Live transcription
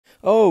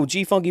Oh,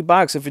 G Funky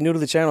Box. If you're new to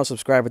the channel,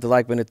 subscribe with the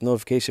like button, hit the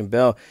notification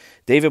bell.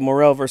 David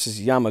Morrell versus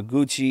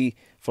Yamaguchi.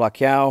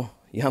 Falcao.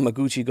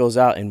 Yamaguchi goes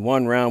out in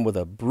 1 round with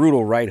a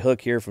brutal right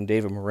hook here from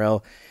David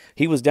Morrell.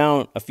 He was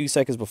down a few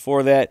seconds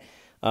before that.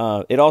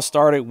 It all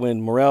started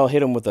when Morrell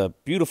hit him with a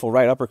beautiful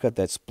right uppercut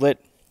that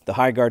split the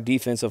high guard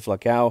defense of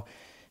Falcao,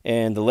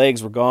 and the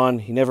legs were gone.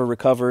 He never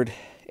recovered,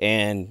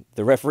 and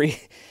the referee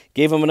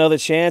gave him another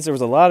chance. There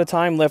was a lot of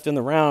time left in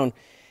the round,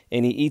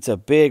 and he eats a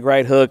big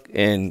right hook,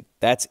 and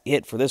that's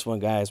it for this one,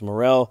 guys.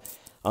 Morrell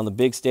on the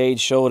big stage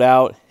showed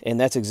out, and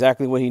that's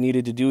exactly what he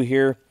needed to do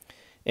here.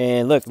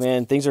 And look,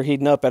 man, things are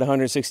heating up at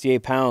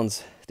 168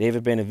 pounds.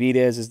 David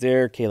Benavidez is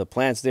there. Caleb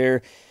Plant's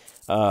there.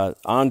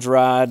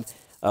 Andrade,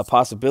 a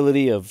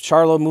possibility of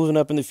Charlo moving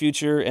up in the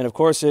future. And, of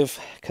course, if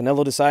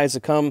Canelo decides to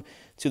come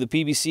to the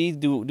PBC,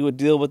 do a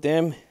deal with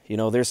them, you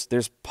know, there's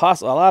a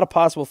lot of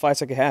possible fights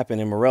that could happen,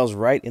 and Morrell's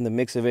right in the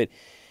mix of it.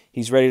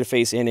 He's ready to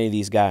face any of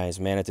these guys,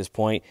 man, at this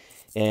point,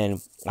 and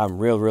I'm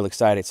real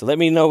excited. So let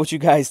me know what you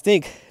guys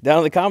think down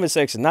in the comment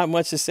section. Not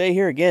much to say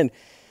here. Again,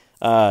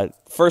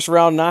 first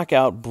round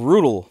knockout,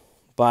 brutal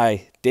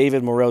by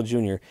David Morrell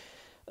Jr.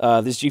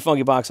 This is G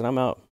Funky Box, and I'm out.